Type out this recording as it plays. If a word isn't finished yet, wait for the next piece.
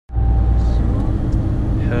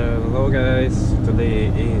Hello guys, today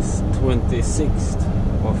is 26th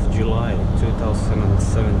of July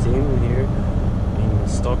 2017 here in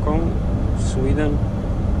Stockholm, Sweden,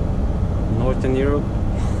 Northern Europe.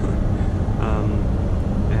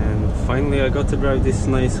 And finally I got to drive this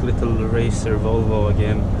nice little racer Volvo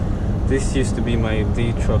again. This used to be my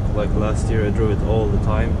D truck like last year. I drove it all the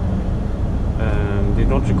time. Did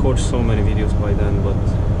not record so many videos by then, but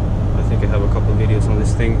I think I have a couple of videos on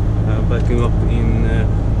this thing. Backing up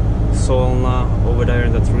in Solna, over there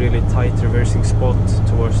in that really tight reversing spot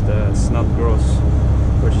towards the Snadgrås,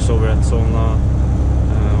 which is over at Solna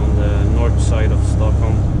on the north side of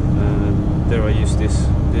Stockholm. There I use this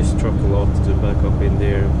truck a lot to back up in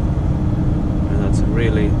there, and that's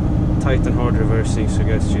really tight and hard reversing, so you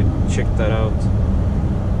guys should check that out.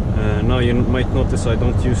 Now you might notice I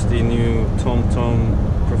don't use the new TomTom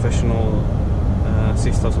professional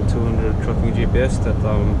 6200 trucking GPS that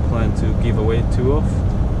I'm planning to give away two of,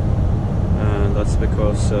 and that's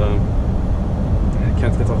because I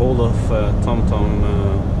can't get a hold of TomTom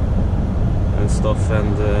and stuff,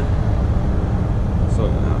 and so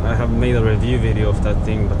I have made a review video of that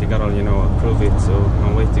thing, but they gotta, you know, approve it, so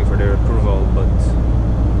I'm waiting for their approval. But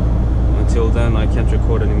until then I can't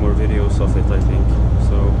record any more videos of it, I think,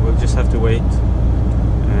 so we'll just have to wait.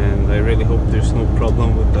 And I really hope there's no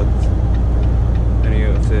problem with that, any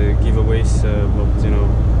of the giveaways, but you know,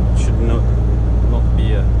 should not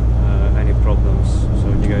be any problems, so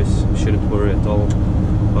you guys shouldn't worry at all.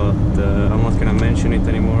 But I'm not gonna mention it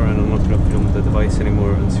anymore, and I'm not gonna film the device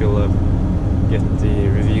anymore until get the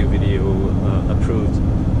review video approved.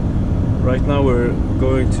 Right now we're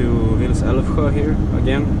going to Vils Älvsjö here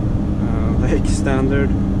again, like standard.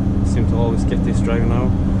 Seem to always get this drive now.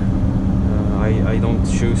 I don't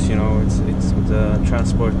choose, you know, it's the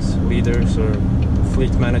transport leaders or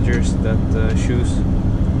fleet managers that choose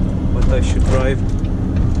what I should drive.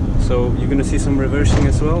 So you're gonna see some reversing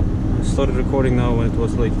as well. I started recording now when it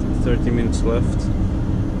was like 30 minutes left,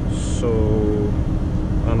 so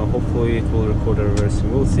I don't know, hopefully it will record the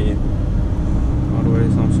reversing, we'll see.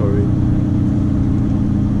 Otherwise I'm sorry.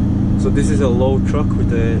 So this is a low truck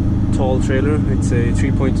with a tall trailer. It's a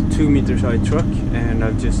 3.2 meters high truck, and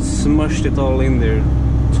I've just smushed it all in there,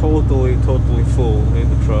 totally full in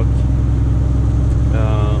the truck.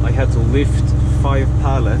 I had to lift 5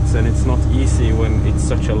 pallets, and it's not easy when it's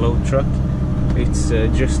such a low truck. It's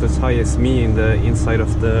just as high as me in the inside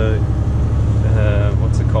of the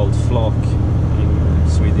what's it called, flak in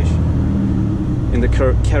Swedish. In the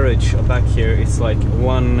carriage back here it's like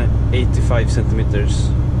 185 centimeters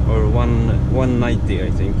or 190,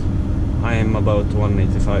 I think. I am about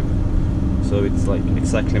 185, so it's like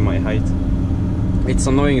exactly my height. It's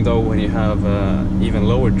annoying though when you have even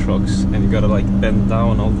lower trucks and you gotta like bend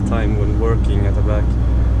down all the time when working at the back.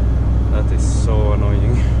 That is so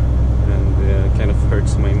annoying, and kind of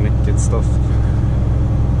hurts my neck and stuff.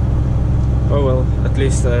 Oh well, at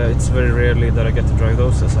least it's very rarely that I get to drive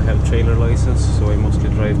those, as I have trailer license, so I mostly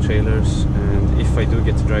drive trailers. And if I do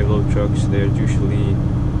get to drive low trucks, they're usually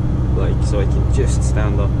like, so I can just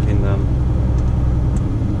stand up in them.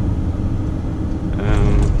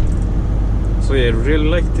 So yeah, I really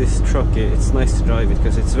like this truck. It's nice to drive it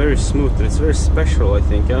because it's very smooth and it's very special, I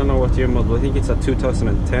think. I don't know what year model, I think it's a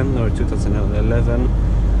 2010 or 2011.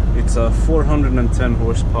 It's a 410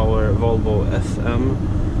 horsepower Volvo FM.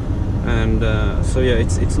 And so yeah,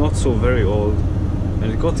 it's not so very old,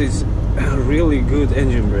 and it got this really good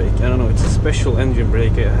engine brake. I don't know, it's a special engine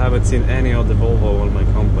brake. I haven't seen any other Volvo on my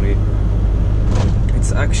company.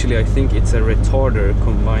 It's actually, I think it's a retarder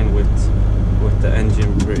combined with the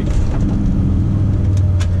engine brake.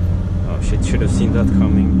 Oh shit, should have seen that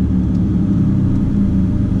coming.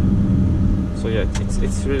 So yeah,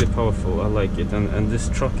 it's really powerful. I like it, and this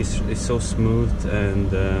truck is so smooth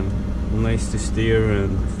and nice to steer,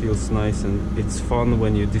 and feels nice, and it's fun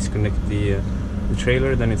when you disconnect the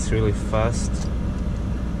trailer. Then it's really fast,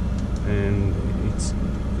 and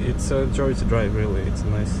it's a joy to drive. Really, it's a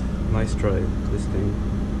nice drive, this thing.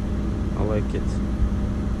 I like it.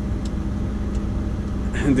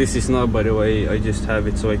 And this is now, by the way, I just have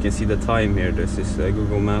it so I can see the time here. This is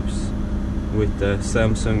Google Maps with the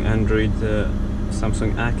Samsung Android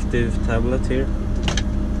Samsung Active tablet here.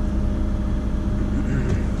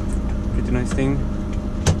 Nice thing.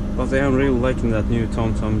 But I am really liking that new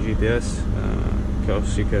TomTom GPS,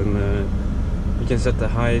 because you can set the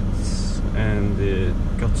heights, and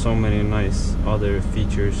got so many nice other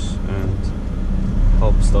features and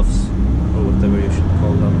help stuffs, or whatever you should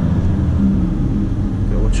call them.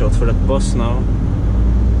 Gotta watch out for that bus now.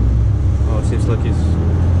 Oh, it seems like he's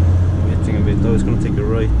getting a bit. Oh, he's gonna take a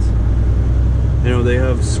right. You know, they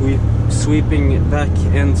have sweeping back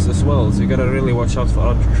ends as well, so you gotta really watch out for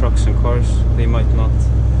other trucks and cars. They might not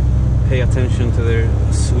pay attention to their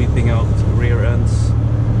sweeping out rear ends.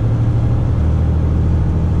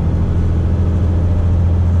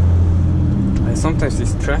 And sometimes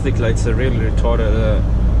these traffic lights are really retarded.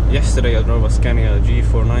 Yesterday I drove a Scania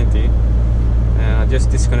G490 and I just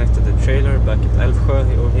disconnected the trailer back at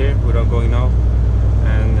Älvsjö over here, where I'm going now.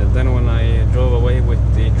 And then when I drove away with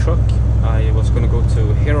the truck, I was gonna go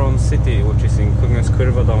to Heron City, which is in Kungens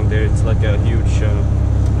Kurva down there. It's like a huge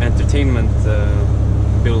entertainment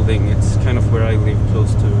building. It's kind of where I live,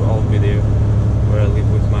 close to Alby there, where I live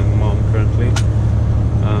with my mom currently.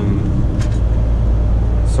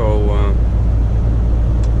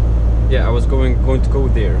 Yeah, I was going to go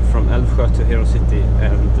there from Älvsjö to Heron City,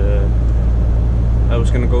 and I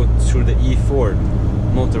was gonna go through the E4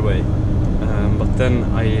 motorway. But then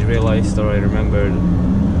I realized, or I remembered,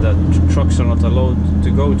 that trucks are not allowed to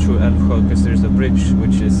go through Älvsjö because there's a bridge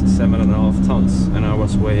which is 7.5 tons, and I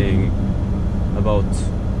was weighing about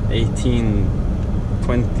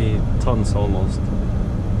 18-20 tons almost.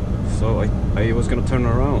 So I was gonna turn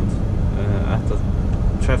around at a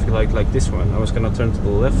traffic light like this one. I was gonna turn to the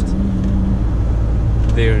left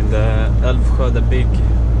there in the Älvsjö, the big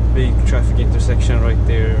traffic intersection right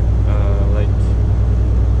there, like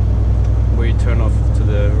where you turn off to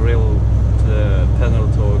the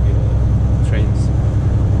pendeltåg trains.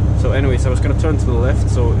 So anyways, I was gonna turn to the left,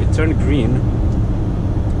 so it turned green,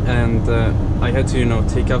 and I had to, you know,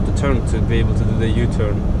 take out the turn to be able to do the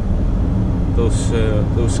U-turn. Those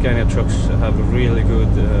Scania trucks have a really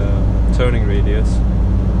good turning radius,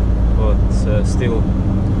 but still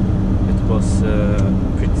it was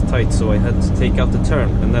pretty tight, so I had to take out the turn.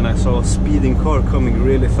 And then I saw a speeding car coming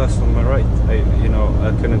really fast on my right.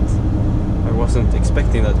 I wasn't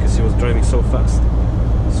expecting that because he was driving so fast.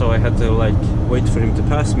 So I had to like wait for him to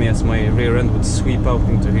pass me as my rear end would sweep out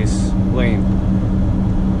into his lane.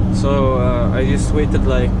 So I just waited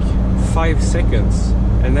like 5 seconds,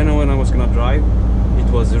 and then when I was gonna drive,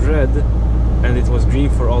 it was red and it was green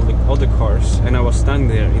for all the other cars, and I was standing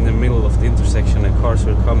there in the middle of the intersection and cars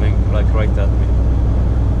were coming like right at me.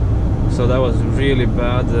 So that was really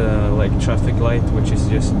bad, like traffic light which is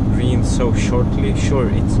just green so shortly. Sure,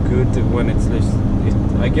 it's good when it's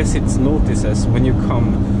I guess it's notices when you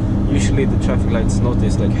come. Usually the traffic lights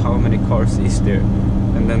notice like how many cars is there,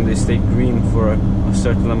 and then they stay green for a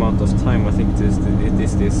certain amount of time. I think it is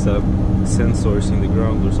this sensors in the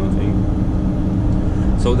ground or something.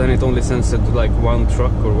 So then it only sends it to like one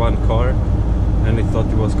truck or one car, and it thought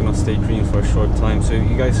it was gonna stay green for a short time. So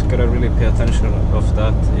you guys gotta really pay attention of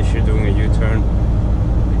that if you're doing a U-turn.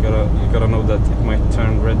 You gotta know that it might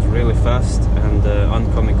turn red really fast, and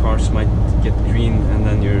oncoming cars might get green, and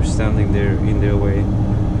then you're standing there in their way,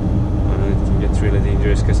 and it can get really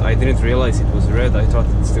dangerous. Because I didn't realize it was red, I thought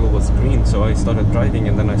it still was green, so I started driving,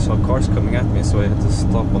 and then I saw cars coming at me, so I had to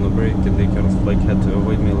stop on the brake, and they kind of like had to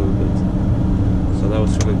avoid me a little bit. So that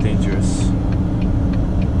was really dangerous.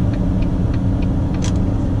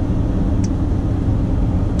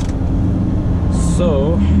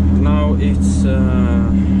 So now it's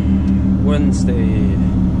Wednesday.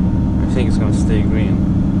 I think it's gonna stay green.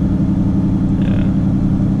 Yeah,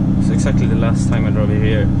 it's exactly the last time I drove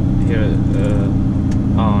here.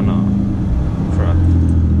 Oh no, crap!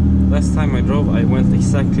 Last time I drove, I went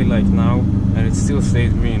exactly like now, and it still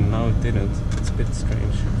stayed green. Now it didn't. It's a bit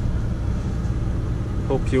strange.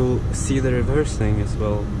 Hope you'll see the reversing as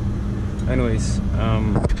well. Anyways,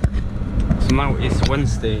 so now it's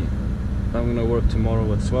Wednesday. I'm gonna work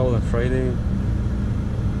tomorrow as well, and Friday.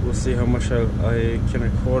 We'll see how much I can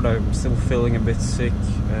record. I'm still feeling a bit sick.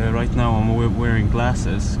 Right now I'm wearing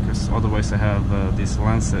glasses, because otherwise I have these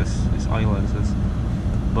lenses, these eye lenses.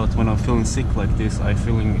 But when I'm feeling sick like this, I'm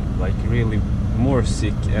feeling like really more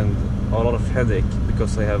sick and a lot of headache,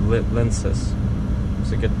 because I have lenses.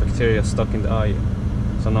 So I get bacteria stuck in the eye.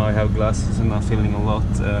 So now I have glasses and I'm feeling a lot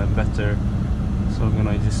better. So I'm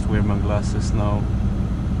gonna just wear my glasses now.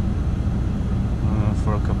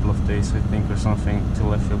 For a couple of days, I think, or something,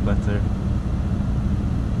 till I feel better.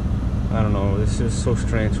 I don't know, this is so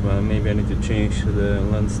strange, man. Maybe I need to change the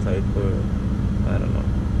lens type, or I don't know.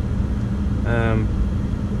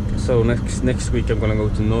 So next week I'm gonna go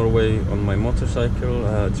to Norway on my motorcycle,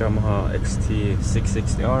 Yamaha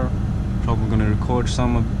XT660R. Probably gonna record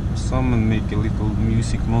some and make a little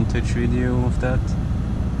music montage video of that.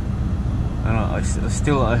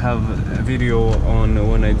 I have a video on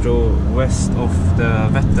when I drove west of the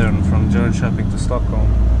Vättern from Jönköping to Stockholm,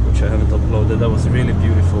 which I haven't uploaded. That was really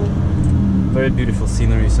beautiful, very beautiful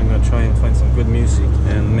scenery. So I'm gonna try and find some good music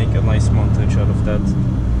and make a nice montage out of that.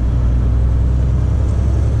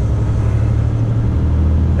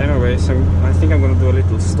 guys, I think I'm gonna do a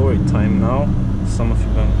little story time now. Some of you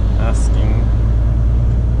have been asking.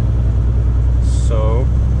 So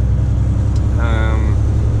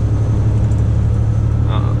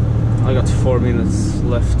I got 4 minutes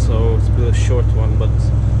left, so it's a bit a short one. But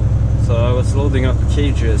so I was loading up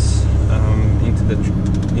cages into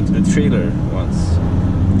the trailer once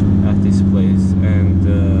at this place, and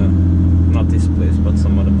not this place, but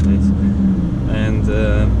some other place, and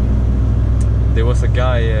there was a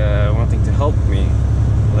guy wanting to help me,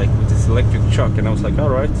 like with this electric truck, and I was like, all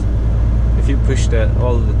right, if you push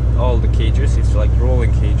all the cages, it's like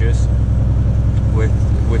rolling cages,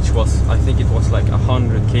 which was, I think it was like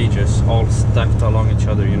 100 cages all stacked along each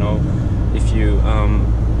other, you know. If you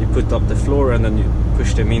you put up the floor and then you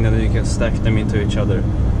push them in, and then you can stack them into each other.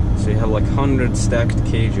 So you have like 100 stacked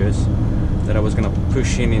cages that I was gonna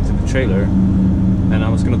push into the trailer, and I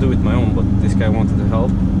was gonna do it my own, but this guy wanted to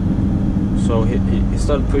help. So he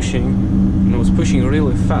started pushing, and I was pushing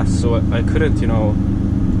really fast, so I couldn't, you know,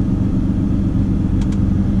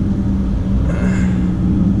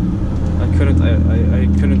 I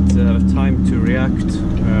couldn't have time to react.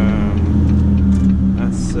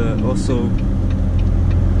 Also,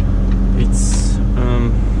 it's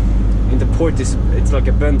in the port it's like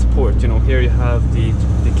a bent port, you know. Here you have the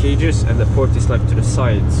cages, and the port is like to the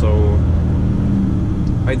side, so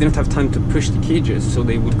I didn't have time to push the cages so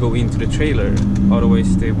they would go into the trailer,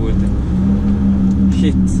 otherwise they would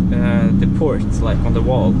hit the port like on the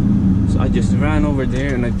wall. So I just ran over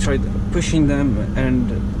there and I tried pushing them,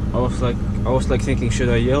 and I was like thinking, should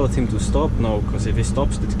I yell at him to stop? No, because if he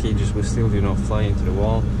stops, the cages will still, you know, fly into the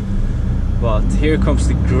wall. But here comes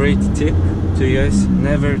the great tip to you guys: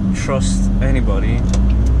 never trust anybody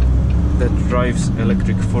that drives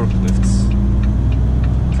electric forklifts,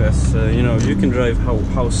 because you know, you can drive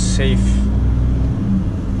how safe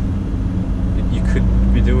you could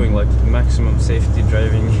be doing, like maximum safety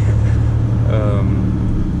driving,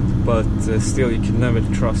 but still you can never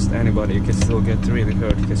trust anybody. You can still get really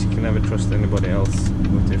hurt because you can never trust anybody else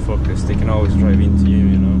with your forklifts. They can always drive into you,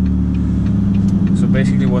 you know. So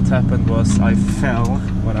basically what happened was I fell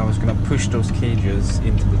when I was gonna push those cages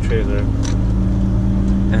into the trailer,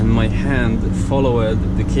 and my hand followed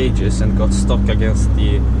the cages and got stuck against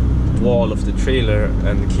the wall of the trailer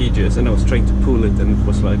and the cages, and I was trying to pull it, and it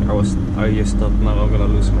was like I just thought, now I'm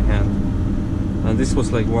gonna lose my hand. And this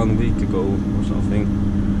was like 1 week ago or something.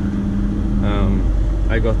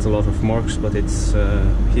 I got a lot of marks, but it's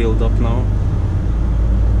healed up now.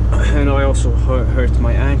 And I also hurt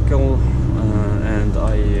my ankle, and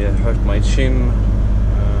I hurt my chin,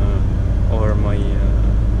 or my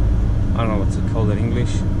I don't know what's it called in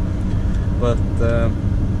English, but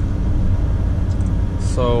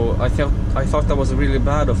so I thought that was really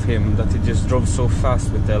bad of him, that he just drove so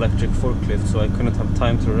fast with the electric forklift, so I couldn't have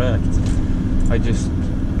time to react. I just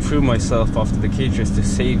threw myself after the cages to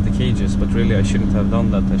save the cages, but really I shouldn't have done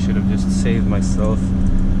that. I should have just saved myself.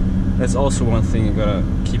 That's also one thing you gotta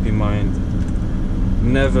keep in mind.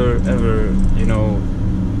 Never ever, you know,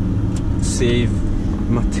 save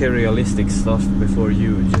materialistic stuff before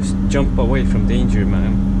you. Just jump away from danger,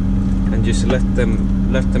 man, and just let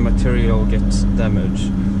the material get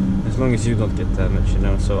damaged, as long as you don't get damaged, you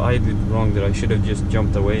know. So I did wrong that I should have just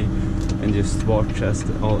jumped away and just watched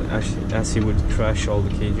as he would crash all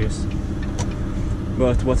the cages.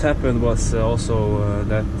 But what happened was also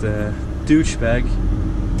that douchebag,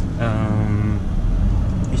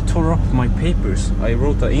 he tore up my papers. I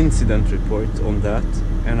wrote an incident report on that,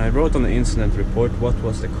 and I wrote on the incident report what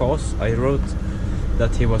was the cause. I wrote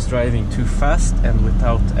that he was driving too fast and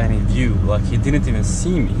without any view, like he didn't even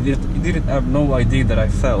see me. He didn't have no idea that I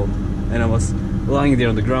fell, and I was lying there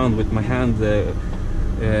on the ground with my hand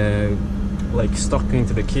like stuck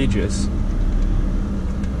into the cages.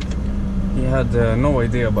 He had no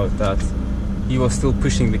idea about that. He was still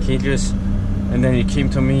pushing the cages, and then he came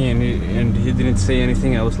to me and he didn't say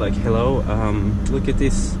anything. I was like, hello, look at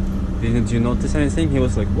this, didn't you notice anything? He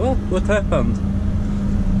was like, what happened?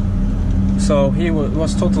 So he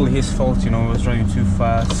was totally his fault, you know. I was driving too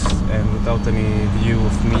fast and without any view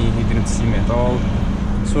of me. He didn't see me at all.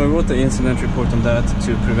 So I wrote the incident report on that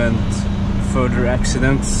to prevent further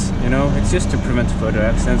accidents, you know. It's just to prevent further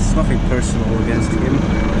accidents. It's nothing personal against him.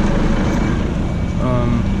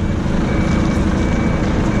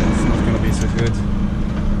 It's not gonna be so good.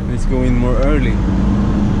 Let's go in more early,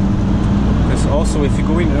 because also if you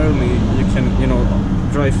go in early, you can, you know,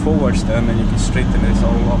 drive forwards then, and you can straighten this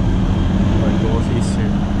all up, like a lot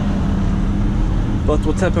easier. But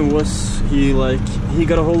what happened was he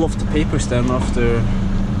got a hold of the papers then after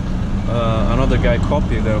another guy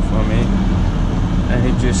copied them for me, and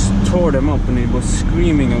he just tore them up, and he was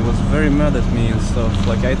screaming and was very mad at me and stuff.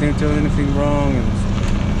 Like I didn't do anything wrong, and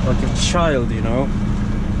like a child, you know.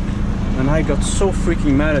 And I got so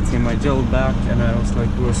freaking mad at him. I yelled back, and I was like,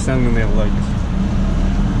 we were standing there like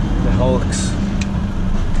the Hulks.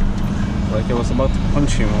 Like I was about to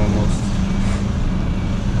punch him almost.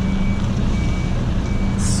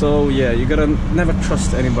 So yeah, you gotta never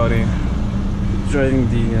trust anybody driving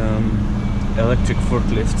the electric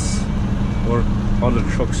forklifts or other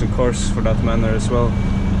trucks and cars for that matter as well.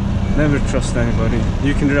 Never trust anybody.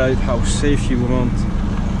 You can drive how safe you want,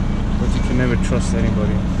 but you can never trust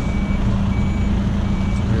anybody.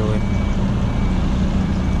 Really.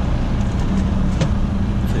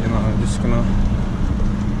 Okay, now I'm just gonna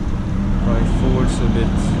drive forwards a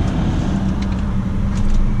bit.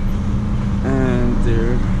 And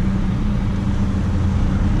there.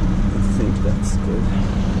 I think that's good.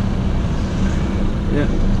 Yeah.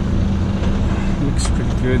 Looks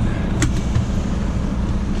pretty good.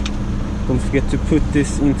 Don't forget to put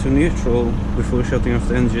this into neutral before shutting off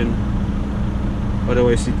the engine.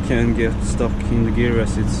 Otherwise it can get stuck in the gear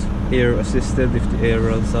as it's air assisted. If the air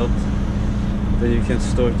runs out, then you can't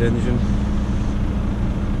start the engine.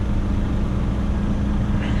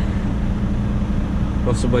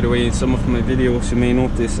 Also, by the way, in some of my videos you may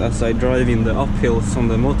notice as I drive in the uphills on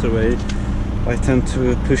the motorway, I tend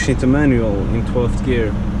to push into manual in 12th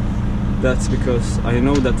gear. That's because I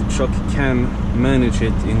know that the truck can manage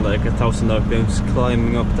it in like 1000 RPMs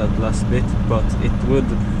climbing up that last bit, but it would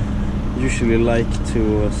usually like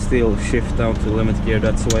to still shift down to 11th gear.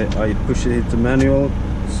 That's why I push it into manual,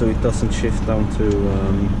 so it doesn't shift down to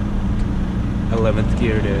 11th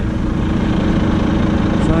gear there.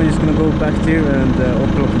 So I'm just gonna go back here and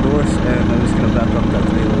open up the doors, and I'm just gonna back up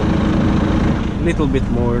that little bit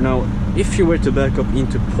more. Now, if you were to back up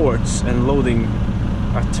into ports and loading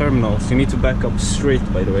at terminals, you need to back up straight,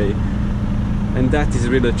 by the way, and that is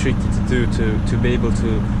really tricky to do, to be able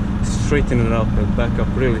to straighten it up and back up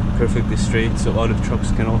really perfectly straight so other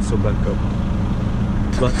trucks can also back up.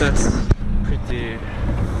 But that's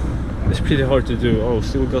pretty hard to do. Oh,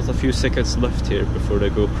 still got a few seconds left here before the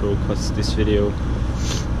GoPro cuts this video.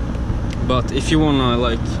 But if you wanna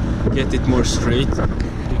like get it more straight,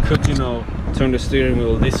 you could, you know, turn the steering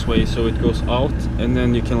wheel this way so it goes out, and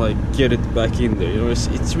then you can like get it back in there. You know,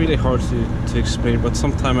 it's really hard to explain, but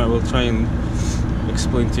sometime I will try and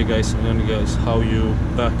explain to you guys how you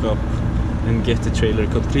back up and get the trailer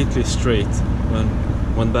completely straight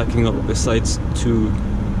when backing up, besides two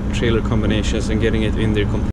trailer combinations and getting it in there completely.